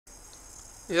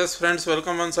Yes friends,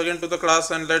 welcome once again to the class,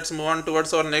 and let's move on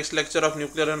towards our next lecture of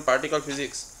nuclear and particle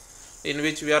physics, in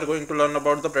which we are going to learn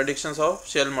about the predictions of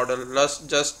shell model.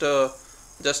 Just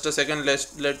a second,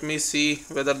 let me see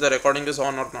whether the recording is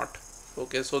on or not.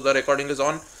 Okay, so the recording is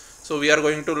on. So we are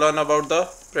going to learn about the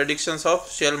predictions of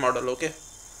shell model. Okay,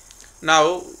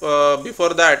 now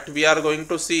before that we are going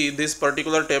to see this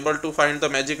particular table to find the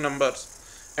magic numbers,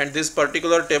 and this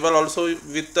particular table also,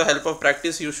 with the help of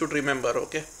practice, you should remember.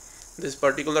 Okay, this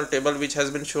particular table which has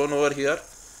been shown over here,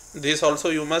 this also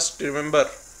you must remember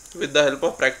with the help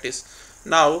of practice.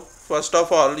 Now first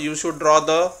of all, you should draw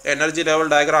the energy level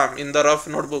diagram in the rough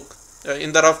notebook,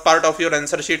 in the rough part of your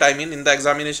answer sheet. I mean, in the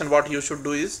examination, what you should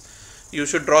do is you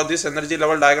should draw this energy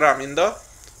level diagram in the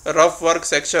rough work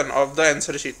section of the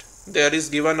answer sheet. There is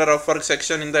given a rough work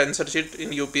section in the answer sheet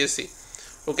in UPSC.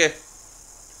 Okay,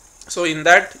 so in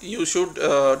that you should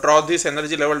draw this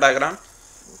energy level diagram,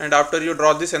 and after you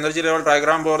draw this energy level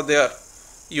diagram over there,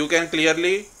 you can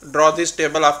clearly draw this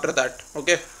table after that.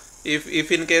 Okay,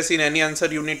 if in case in any answer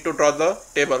you need to draw the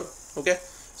table. Okay,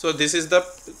 so this is the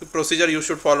procedure you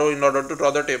should follow in order to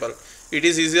draw the table. It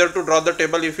is easier to draw the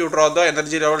table if you draw the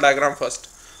energy level diagram first,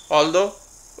 although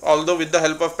with the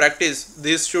help of practice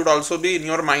this should also be in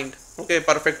your mind. Okay,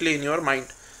 perfectly in your mind,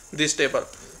 this table.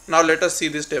 Now let us see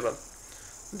this table.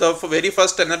 The very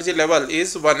first energy level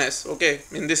is 1s. Okay,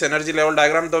 in this energy level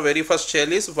diagram, the very first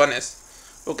shell is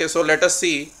 1s. Okay, so let us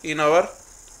see in our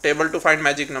table to find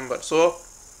magic number. So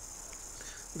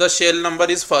the shell number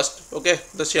is first. Okay,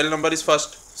 the shell number is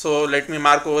first, so let me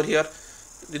mark over here.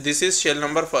 This is shell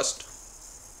number first,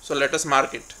 so let us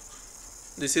mark it.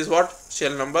 This is what?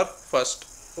 Shell number first.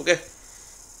 Okay,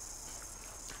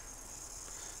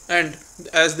 and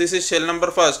as this is shell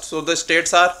number first, so the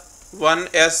states are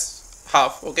 1s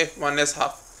half. Okay, 1s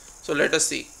half. So let us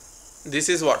see, this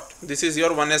is what? This is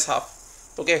your 1s half.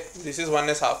 Okay, this is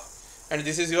 1s half, and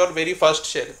this is your very first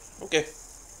shell. Okay,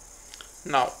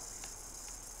 now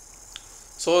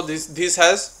so this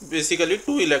has basically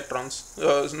two electrons,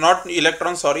 not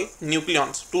electrons, sorry,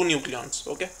 nucleons, two nucleons.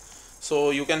 Okay,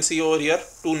 so you can see over here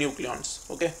two nucleons.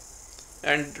 Okay,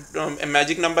 and a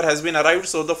magic number has been arrived,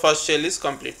 so the first shell is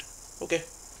complete. Okay,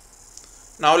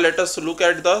 now let us look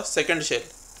at the second shell.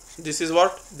 This is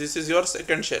what? This is your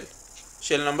second shell,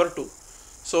 shell number 2.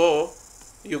 So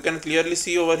you can clearly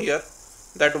see over here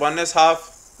that 1 is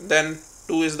half, then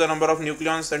 2 is the number of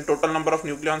nucleons, and total number of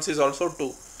nucleons is also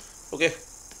 2. Okay,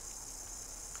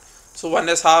 so 1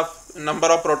 is half, number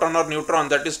of proton or neutron,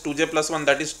 that is 2j plus 1,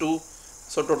 that is 2.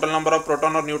 So total number of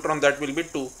proton or neutron, that will be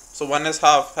 2. So 1 is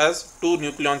half has 2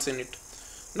 nucleons in it.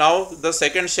 Now the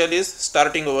second shell is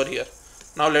starting over here.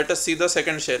 Now let us see the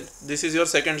second shell. This is your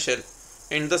second shell.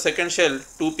 In the second shell,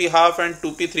 2p half and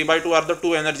 2p 3 by 2 are the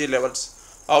two energy levels,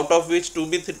 out of which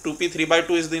 2p 3 by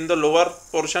 2 is in the lower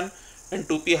portion and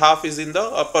 2p half is in the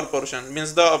upper portion.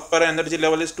 Means the upper energy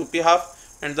level is 2p half,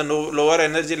 and the lower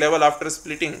energy level after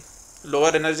splitting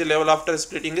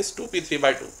is 2p 3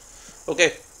 by 2.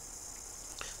 Okay,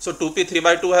 so 2p 3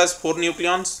 by 2 has 4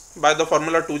 nucleons by the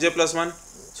formula 2j plus 1.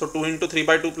 So 2 into 3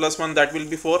 by 2 plus 1, that will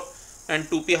be 4, and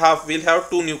 2p half will have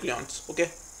 2 nucleons. Okay,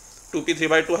 2p 3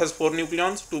 by 2 has 4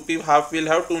 nucleons, 2p half will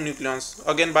have 2 nucleons,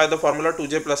 again by the formula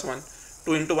 2j plus 1.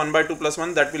 2 into 1 by 2 plus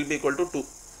 1, that will be equal to 2.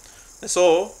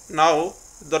 So now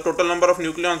the total number of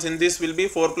nucleons in this will be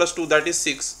 4 plus 2, that is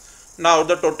 6. Now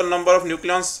the total number of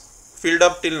nucleons filled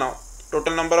up till now,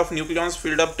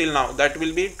 that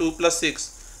will be 2 plus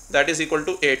 6, that is equal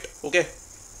to 8. Okay,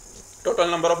 total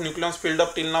number of nucleons filled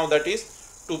up till now, that is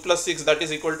 2 plus 6, that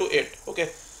is equal to 8. Okay,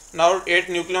 now 8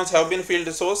 nucleons have been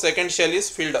filled, so second shell is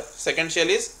filled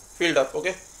up.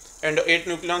 Okay, and 8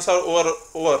 nucleons are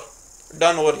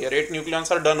done over here. 8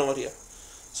 nucleons are done over here.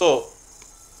 So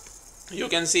you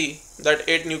can see that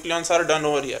 8 nucleons are done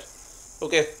over here.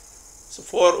 Okay, so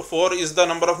 4 is the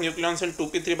number of nucleons in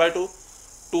 2p 3 by 2.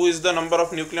 2 is the number of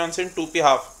nucleons in 2p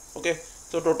half. Okay,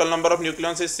 so total number of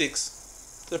nucleons is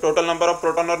 6. The total number of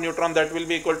proton or neutron, that will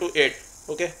be equal to 8.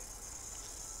 Okay,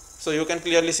 so you can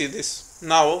clearly see this.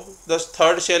 Now the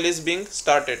third shell is being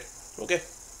started. Okay,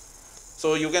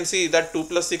 so you can see that 2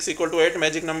 plus 6 equal to 8,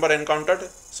 magic number encountered.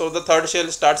 So the third shell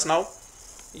starts now.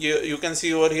 You can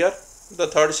see over here the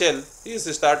third shell is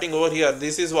starting over here.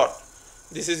 This is what?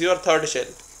 This is your third shell.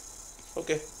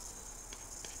 Okay,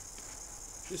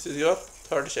 this is your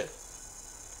third shell.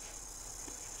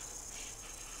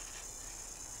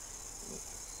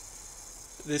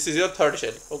 This is your third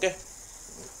shell. Okay,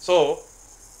 so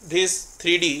this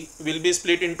 3D will be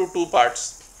split into two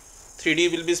parts.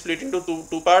 3D will be split into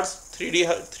two parts.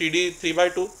 3D 3 by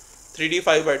 2, 3D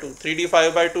 5 by 2. 3D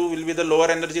 5 by 2 will be the lower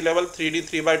energy level. 3D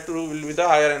 3 by 2 will be the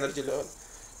higher energy level.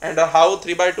 And how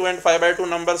 3 by 2 and 5 by 2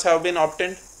 numbers have been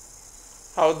obtained?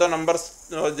 How the numbers,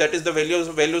 that is the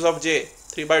values of j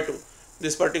 3 by 2,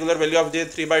 this particular value of j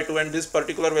 3 by 2 and this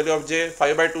particular value of j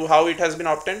 5 by 2, how it has been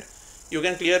obtained? You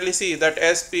can clearly see that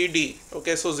SPD.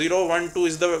 Okay, so 0 1 2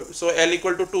 is the, so L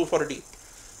equal to 2 for D,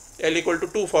 L equal to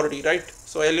 2 for D, right?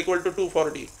 So L equal to 2 for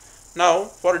D. Now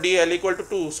for D, L equal to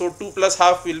 2, so 2 plus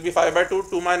half will be 5 by 2,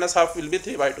 2 minus half will be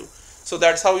 3 by 2. So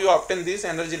that's how you obtain these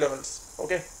energy levels,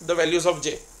 okay, the values of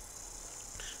J.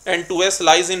 And 2s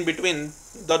lies in between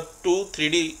the two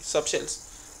 3D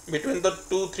subshells. Between the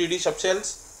two 3D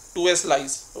subshells, 2s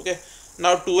lies, okay.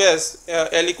 Now 2s,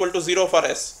 L equal to 0 for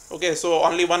s, okay, so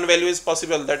only one value is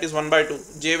possible, that is 1 by 2,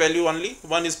 J value only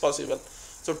 1 is possible,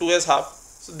 so 2s half.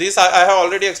 So this I have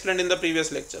already explained in the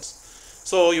previous lectures.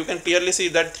 So you can clearly see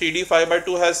that 3D 5 by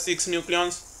 2 has 6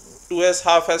 nucleons, 2s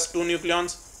half has 2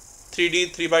 nucleons,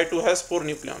 3D 3 by 2 has 4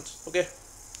 nucleons, okay.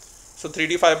 So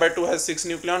 3D 5 by 2 has 6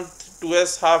 nucleons,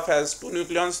 2s half has 2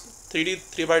 nucleons, 3D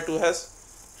 3 by 2 has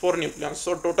 4 nucleons.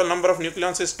 So total number of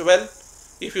nucleons is 12.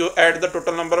 If you add the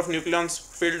total number of nucleons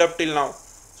filled up till now,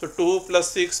 so 2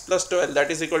 plus 6 plus 12, that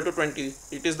is equal to 20.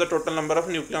 It is the total number of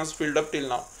nucleons filled up till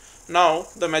now. Now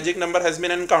the magic number has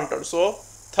been encountered, so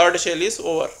third shell is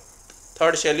over.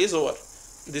 Third shell is over.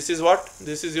 This is what?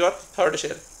 This is your third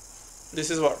shell. This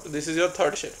is what? This is your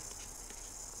third shell.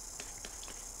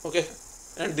 Okay,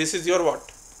 and this is your what?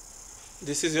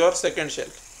 This is your second shell.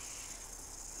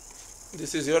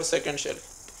 This is your second shell.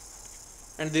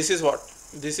 And this is what?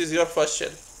 This is your first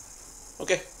shell.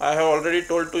 Okay, I have already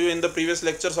told to you in the previous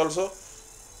lectures also.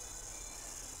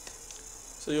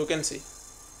 So you can see.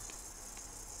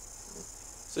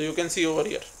 So you can see over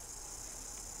here.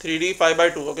 3D 5 by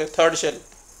 2, okay, third shell.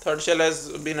 Third shell has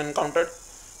been encountered.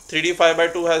 3D 5 by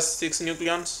 2 has 6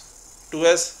 nucleons.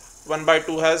 2s 1 by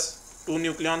 2 has 2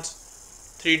 nucleons.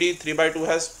 3D 3 by 2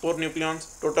 has 4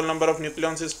 nucleons. Total number of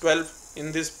nucleons is 12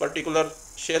 in this particular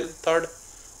shell, third.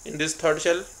 In this third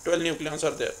shell, 12 nucleons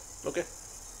are there, okay.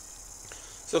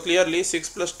 So clearly 6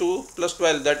 plus 2 plus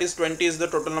 12, that is 20 is the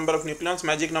total number of nucleons,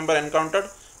 magic number encountered.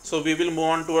 So we will move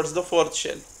on towards the fourth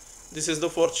shell. This is the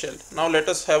fourth shell. Now let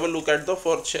us have a look at the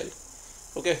fourth shell.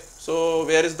 Okay, so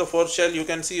where is the fourth shell? You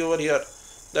can see over here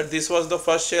that this was the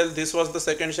first shell, this was the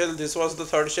second shell, this was the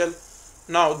third shell.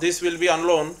 Now this will be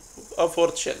alone a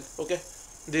fourth shell, okay.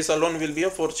 This alone will be a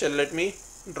fourth shell. Let me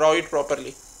draw it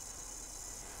properly.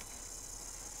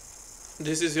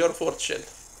 This is your fourth shell.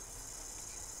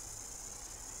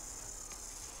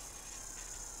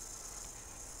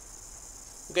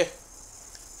 Okay,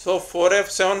 so 4f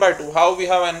 7 by 2, how we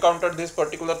have encountered this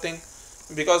particular thing?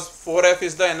 Because 4f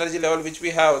is the energy level which we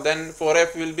have, then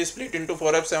 4f will be split into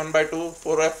 4f 7 by 2,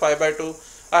 4f 5 by 2.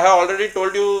 I have already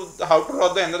told you how to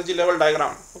draw the energy level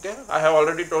diagram, okay. I have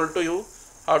already told to you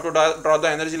how to draw the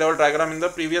energy level diagram in the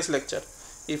previous lecture.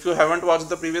 If you haven't watched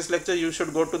the previous lecture, you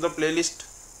should go to the playlist,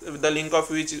 the link of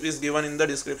which is given in the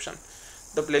description.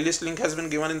 The playlist link has been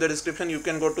given in the description. You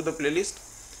can go to the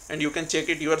playlist and you can check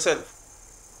it yourself,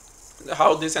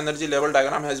 how this energy level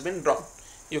diagram has been drawn.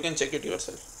 You can check it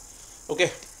yourself,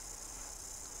 okay.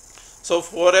 So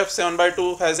 4f 7 by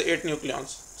 2 has 8 nucleons,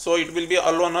 so it will be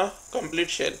alone a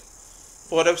complete shell.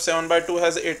 4f 7 by 2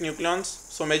 has 8 nucleons,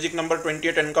 so magic number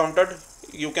 28 encountered.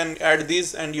 You can add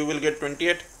these and you will get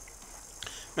 28.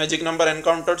 Magic number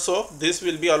encountered, so this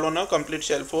will be alone a complete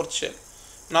shell, fourth shell.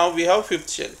 Now we have fifth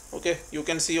shell, okay. You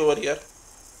can see over here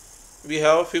we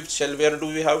have fifth shell. Where do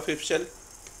we have fifth shell?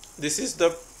 This is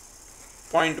the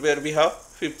point where we have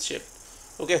fifth shell,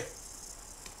 okay.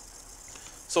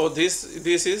 So this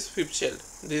is fifth shell,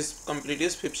 this complete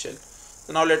is fifth shell.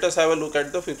 So now let us have a look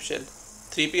at the fifth shell.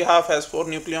 3p half has 4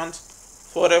 nucleons,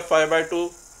 4f 5 by 2,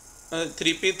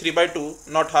 3p 3 by 2,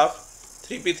 not half,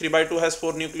 3p 3 by 2 has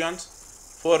 4 nucleons,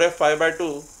 4f 5 by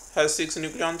 2 has 6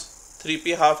 nucleons,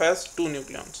 3p half has 2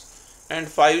 nucleons, and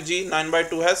 5g 9 by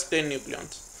 2 has 10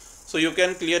 nucleons. So you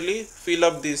can clearly fill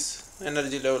up these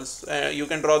energy levels. You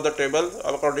can draw the table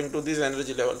according to these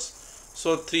energy levels.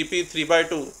 So 3p 3 by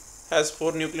 2 has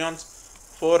 4 nucleons,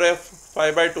 4f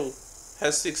 5 by 2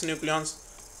 has 6 nucleons,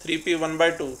 3p 1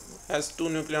 by 2 has 2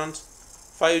 nucleons,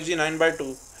 5g 9 by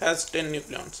 2 has 10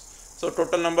 nucleons. So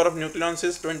total number of nucleons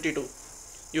is 22.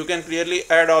 You can clearly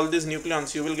add all these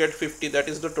nucleons, you will get 50. That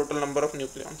is the total number of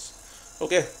nucleons,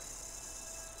 okay.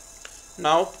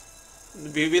 Now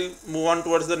we will move on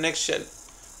towards the next shell,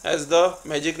 as the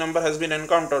magic number has been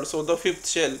encountered. So the fifth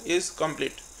shell is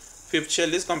complete. Fifth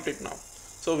shell is complete now.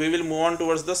 So we will move on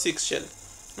towards the sixth shell.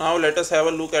 Now let us have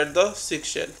a look at the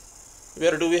sixth shell.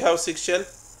 Where do we have sixth shell?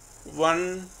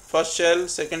 First shell,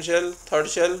 second shell, third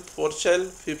shell, fourth shell,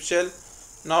 fifth shell.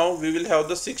 Now we will have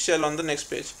the sixth shell on the next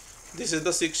page. This is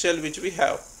the sixth shell which we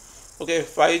have. Okay,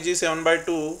 5G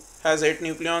 7/2 has 8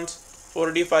 nucleons,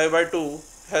 4D 5/2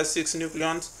 has 6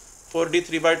 nucleons, 4D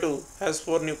 3/2 has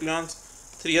 4 nucleons,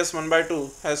 3S 1/2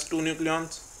 has 2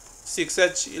 nucleons,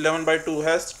 6H 11/2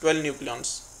 has 12 nucleons.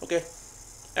 Okay,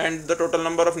 and the total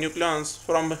number of nucleons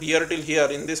from here till here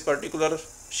in this particular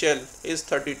shell is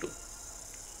 32.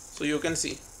 So you can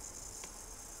see.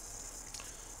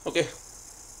 Okay,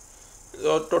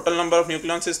 the total number of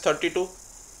nucleons is 32.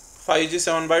 5G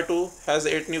 7/2 has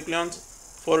 8 nucleons,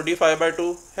 4D 5/2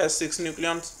 has 6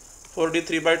 nucleons, 4D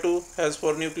 3/2 has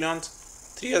 4 nucleons,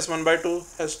 3S 1/2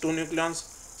 has 2 nucleons,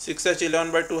 6H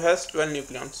 11/2 has 12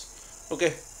 nucleons.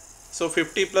 Okay, so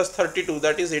 50 plus 32,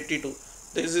 that is 82.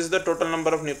 This is the total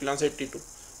number of nucleons, 82.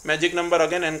 Magic number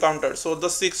again encountered. So the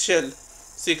sixth shell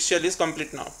is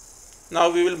complete now. Now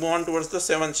we will move on towards the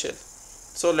seventh shell.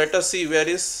 So let us see where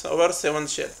is our seventh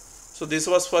shell. So this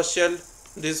was first shell,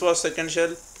 this was second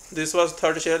shell, this was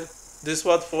third shell, this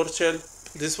was fourth shell,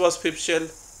 this was fifth shell.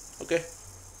 Okay,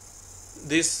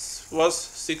 this was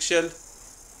sixth shell.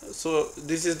 So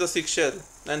this is the sixth shell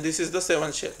and this is the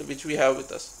seventh shell which we have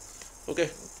with us. Okay,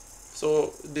 so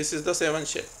this is the seventh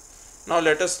shell. Now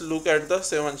let us look at the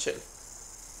seventh shell.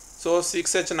 So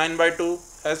 6H 9/2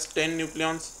 has 10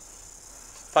 nucleons,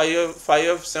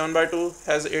 5F 7/2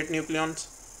 has 8 nucleons,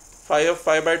 5F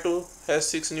 5/2 has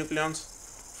 6 nucleons,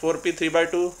 4P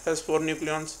 3/2 has 4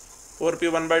 nucleons, 4P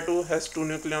 1/2 has 2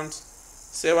 nucleons,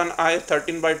 7I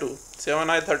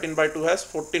 13/2 has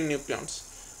 14 nucleons.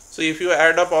 So if you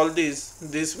add up all these,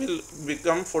 this will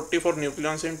become 44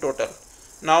 nucleons in total.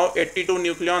 Now 82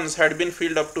 nucleons had been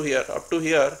filled up to here.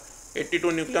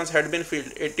 82 nucleons had been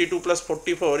filled. 82 plus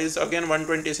 44 is again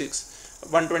 126.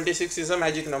 126 is a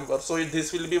magic number. So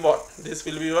this will be what? This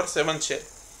will be your seventh shell.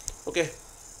 Okay.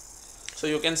 So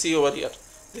you can see over here.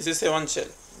 This is seventh shell.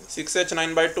 6H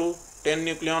 9/2, 10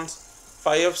 nucleons.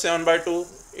 5F 7/2,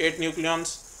 8 nucleons.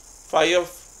 5F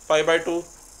 5/2,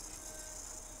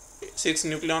 6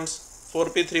 nucleons.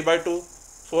 4P 3/2,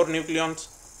 4 nucleons.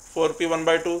 4P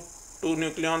 1/2, 2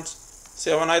 nucleons.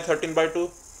 7I 13/2,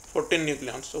 14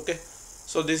 nucleons. Okay,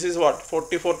 so this is what?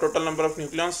 44 total number of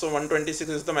nucleons. So 126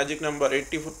 is the magic number.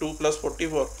 82 plus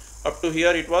 44, up to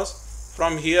here it was,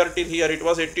 from here till here it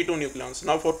was 82 nucleons.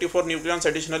 Now 44 nucleons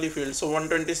additionally filled, so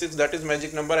 126, that is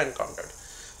magic number encountered.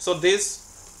 So this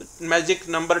magic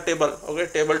number table, okay,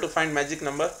 table to find magic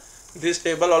number, this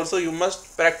table also you must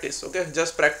practice. Okay,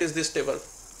 just practice this table,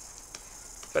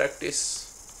 practice.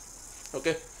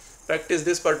 Okay, practice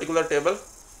this particular table,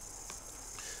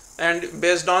 and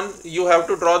based on, you have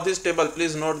to draw this table.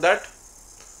 Please note that,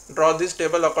 draw this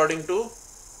table according to,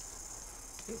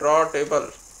 draw this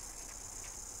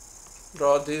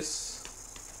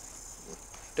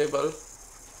table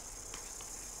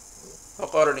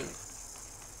according,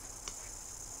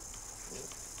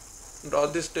 draw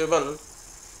this table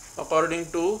according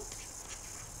to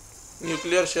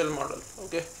nuclear shell model.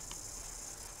 Okay,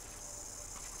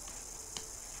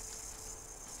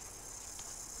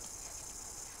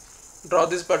 draw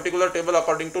this particular table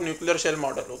according to nuclear shell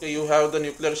model. Okay, you have the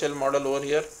nuclear shell model over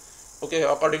here. Okay,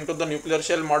 according to the nuclear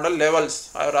shell model levels,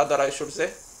 or rather I should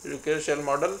say nuclear shell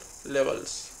model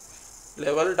levels,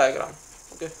 level diagram.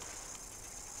 Okay,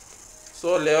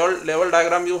 so level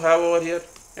diagram you have over here,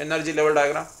 energy level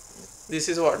diagram. This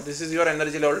is what? This is your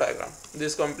energy level diagram.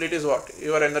 This complete is what?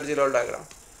 Your energy level diagram.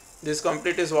 This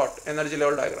complete is what? Energy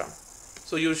level diagram.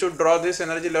 So you should draw this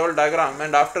energy level diagram,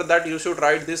 and after that you should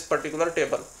write this particular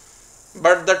table.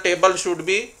 But the table should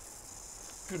be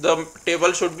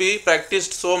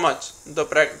practiced so much.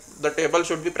 The table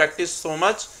should be practiced so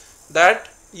much that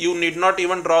you need not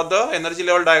even draw the energy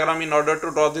level diagram in order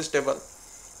to draw this table.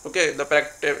 Okay,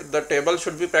 the table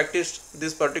should be practiced.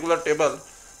 This particular table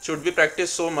should be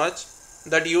practiced so much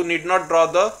that you need not draw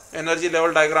the energy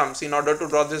level diagrams in order to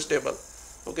draw this table.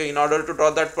 Okay, in order to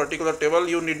draw that particular table,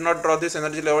 you need not draw this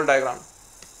energy level diagram.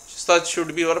 Such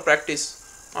should be your practice.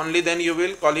 Only then you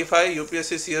will qualify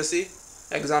UPSC CSE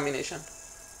examination.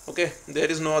 Okay,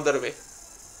 there is no other way.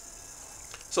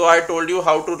 So I told you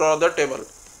how to draw the table.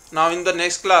 Now in the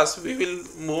next class we will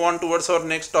move on towards our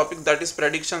next topic, that is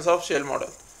predictions of shell model.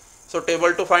 So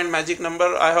table to find magic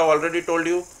number, I have already told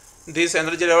you. This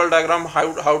energy level diagram,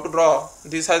 how to draw,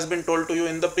 this has been told to you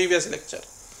in the previous lecture.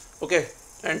 Okay,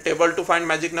 and table to find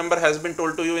magic number has been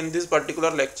told to you in this particular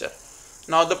lecture.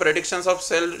 Now the predictions of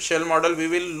shell model, we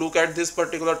will look at this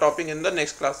particular topic in the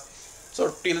next class. So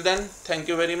till then, thank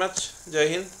you very much. Jai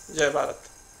Hind, Jai Bharat.